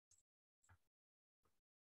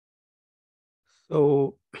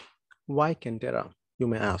So why Cantera, you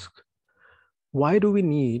may ask? Why do we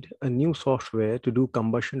need a new software to do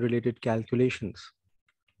combustion-related calculations?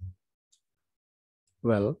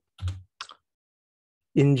 Well,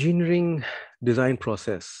 engineering design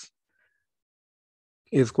process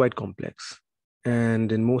is quite complex.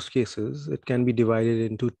 And in most cases, it can be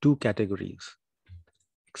divided into two categories: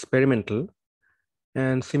 experimental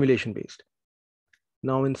and simulation-based.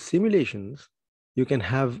 Now, in simulations, you can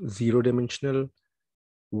have zero-dimensional,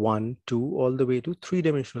 1, 2, all the way to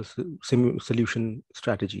three-dimensional solution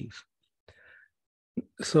strategies.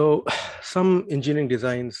 So some engineering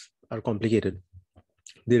designs are complicated.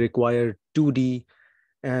 They require 2D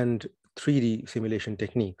and 3D simulation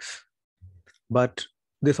techniques. But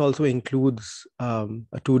this also includes a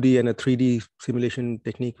 2D and a 3D simulation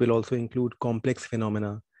technique will also include complex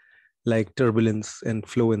phenomena like turbulence and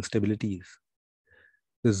flow instabilities.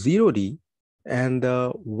 The 0D and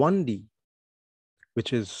the 1D,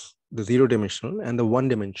 which is the zero-dimensional and the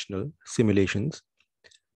one-dimensional simulations,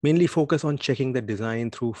 mainly focus on checking the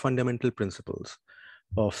design through fundamental principles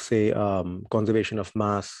of, say, conservation of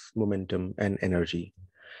mass, momentum, and energy.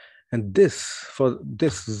 And for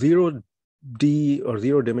this 0D or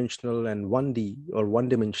zero-dimensional and 1D or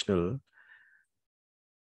one-dimensional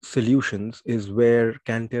solutions is where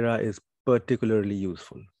Cantera is particularly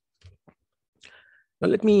useful. Now,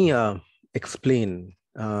 let me explain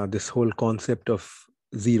this whole concept of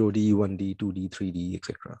 0D, 1D, 2D, 3D,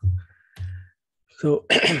 etc. So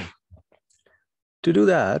to do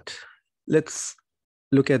that, let's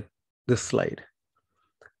look at this slide.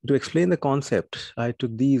 To explain the concept, I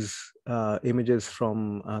took these images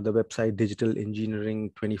from the website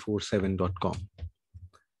digitalengineering247.com.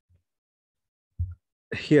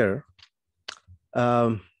 Here,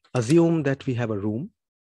 assume that we have a room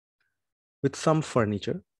with some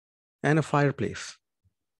furniture and a fireplace.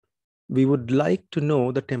 We would like to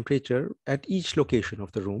know the temperature at each location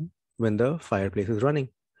of the room when the fireplace is running.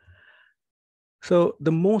 So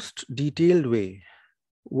the most detailed way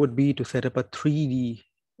would be to set up a 3D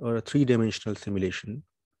or a three-dimensional simulation,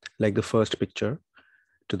 like the first picture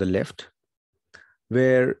to the left,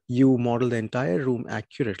 where you model the entire room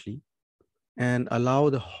accurately and allow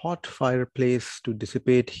the hot fireplace to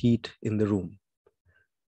dissipate heat in the room.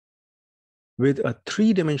 With a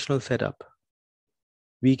three-dimensional setup,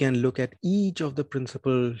 we can look at each of the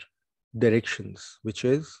principal directions, which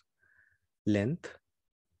is length,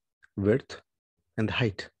 width, and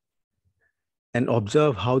height, and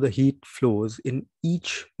observe how the heat flows in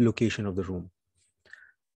each location of the room.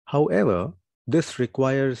 However, this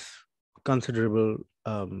requires considerable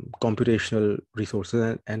computational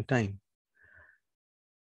resources and time.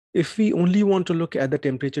 If we only want to look at the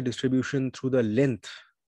temperature distribution through the length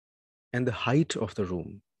and the height of the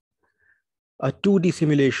room, a 2D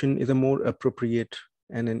simulation is a more appropriate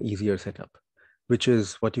and an easier setup, which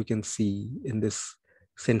is what you can see in this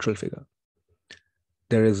central figure.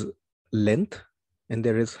 There is length and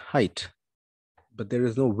there is height, but there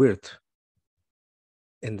is no width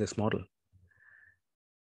in this model.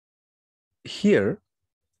 Here,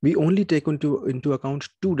 we only take into account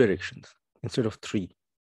two directions instead of three.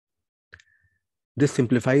 This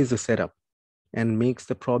simplifies the setup and makes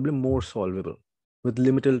the problem more solvable with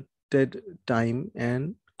limited time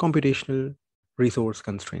and computational resource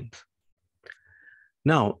constraints.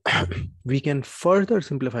 Now, we can further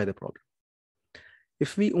simplify the problem.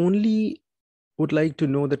 If we only would like to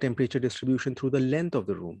know the temperature distribution through the length of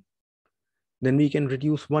the room, then we can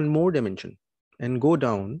reduce one more dimension and go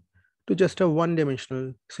down to just a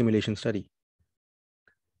one-dimensional simulation study.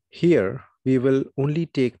 Here, we will only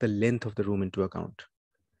take the length of the room into account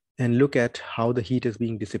and look at how the heat is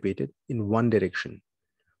being dissipated in one direction.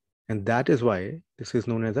 And that is why this is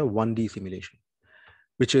known as a 1D simulation,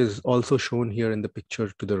 which is also shown here in the picture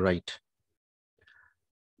to the right.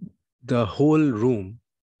 The whole room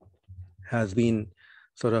has been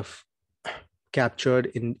sort of captured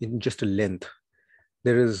in just a length.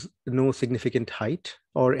 There is no significant height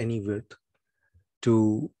or any width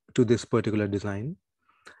to this particular design.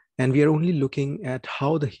 And we are only looking at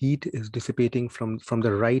how the heat is dissipating from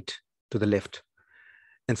the right to the left.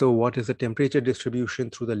 And so what is the temperature distribution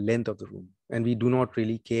through the length of the room? And we do not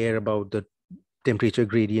really care about the temperature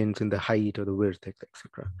gradients in the height or the width,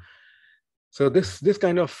 etc. So this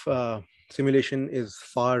kind of simulation is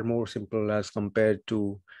far more simple as compared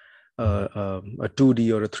to a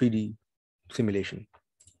 2D or a 3D simulation.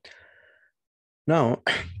 Now,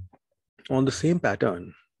 on the same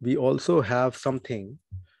pattern, we also have something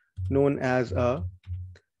known as a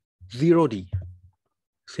 0D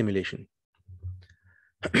simulation.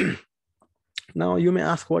 Now, you may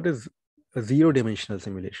ask, what is a zero-dimensional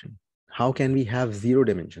simulation? How can we have 0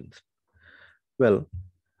 dimensions? Well,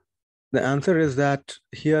 the answer is that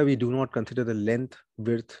here we do not consider the length,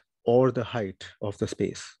 width, or the height of the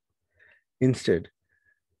space. Instead,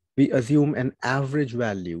 we assume an average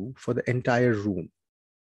value for the entire room.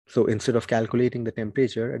 So instead of calculating the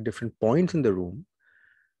temperature at different points in the room,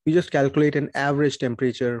 we just calculate an average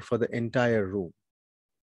temperature for the entire room.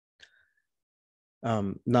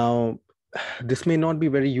 Now, this may not be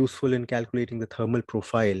very useful in calculating the thermal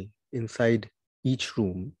profile inside each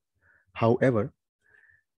room. However,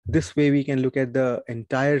 this way we can look at the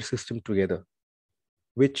entire system together,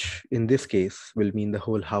 which in this case will mean the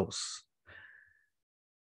whole house.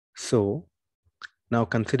 So now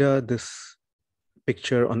consider this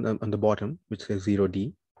picture on the bottom, which says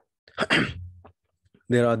 0D.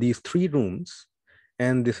 There are these 3 rooms,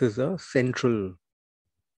 and this is a central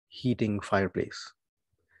heating fireplace.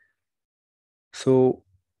 So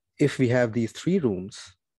if we have these 3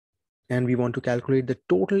 rooms and we want to calculate the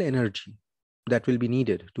total energy that will be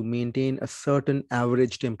needed to maintain a certain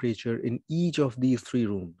average temperature in each of these 3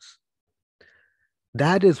 rooms,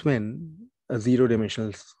 that is when a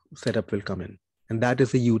 0-dimensional setup will come in. And that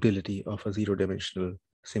is the utility of a 0-dimensional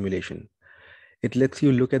simulation. It lets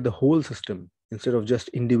you look at the whole system instead of just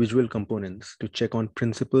individual components to check on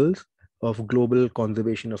principles of global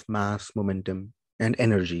conservation of mass, momentum, and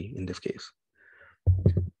energy in this case.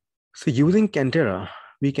 So using Cantera,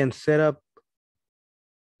 we can set up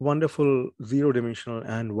wonderful 0-dimensional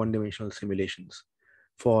and 1-dimensional simulations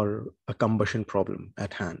for a combustion problem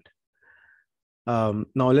at hand.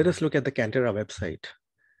 Now let us look at the Cantera website,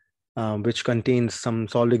 which contains some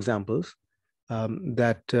solved examples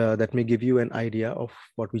that may give you an idea of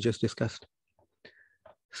what we just discussed.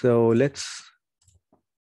 So let's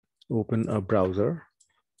open a browser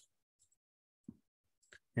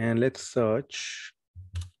and let's search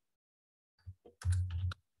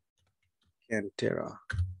Cantera.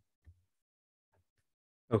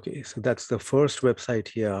 Okay, so that's the first website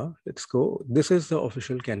here. Let's go. This is the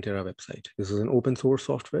official Cantera website. This is an open source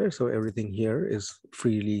software, so everything here is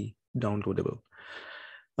freely downloadable.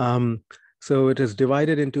 So it is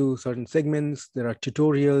divided into certain segments. There are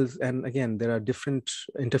tutorials, and again, there are different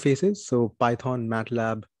interfaces. So Python,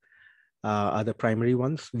 MATLAB are the primary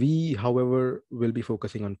ones. We, however, will be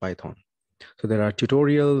focusing on Python. So there are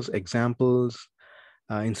tutorials, examples,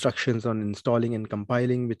 instructions on installing and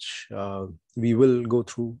compiling, which we will go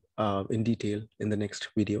through in detail in the next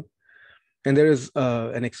video. And there is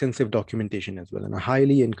an extensive documentation as well. And I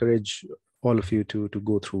highly encourage all of you to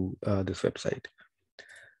go through this website.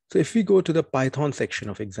 So if we go to the Python section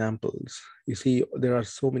of examples, you see there are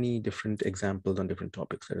so many different examples on different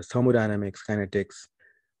topics. There is thermodynamics, kinetics,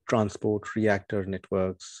 transport, reactor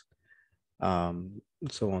networks, so on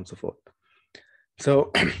and so forth.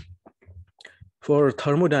 So for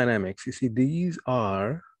thermodynamics, you see these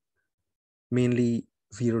are mainly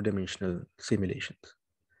 0-dimensional simulations.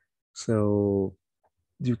 So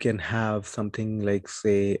you can have something like,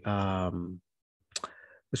 say,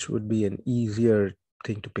 which would be an easier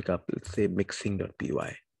thing to pick up, let's say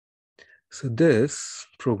mixing.py. So this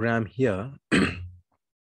program here,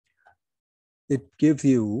 it gives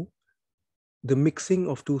you the mixing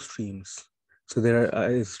of 2 streams. So there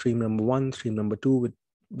is stream number 1, stream number 2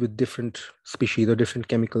 with different species or different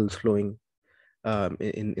chemicals flowing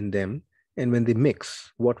in them. And when they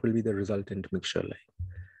mix, what will be the resultant mixture like?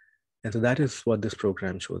 And so that is what this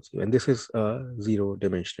program shows you. And this is a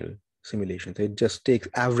 0-dimensional simulation. So it just takes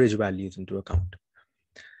average values into account.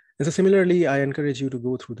 And so similarly, I encourage you to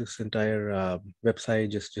go through this entire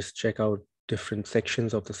website, just check out different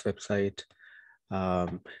sections of this website.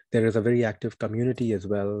 There is a very active community as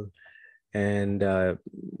well. And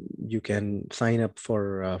you can sign up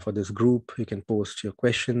for this group. You can post your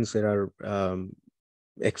questions. There are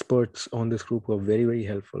experts on this group who are very, very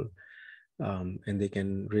helpful. And they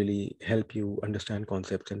can really help you understand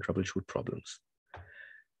concepts and troubleshoot problems.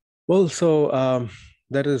 Well, so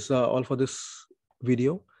that is all for this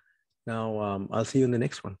video. Now, I'll see you in the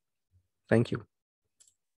next one. Thank you.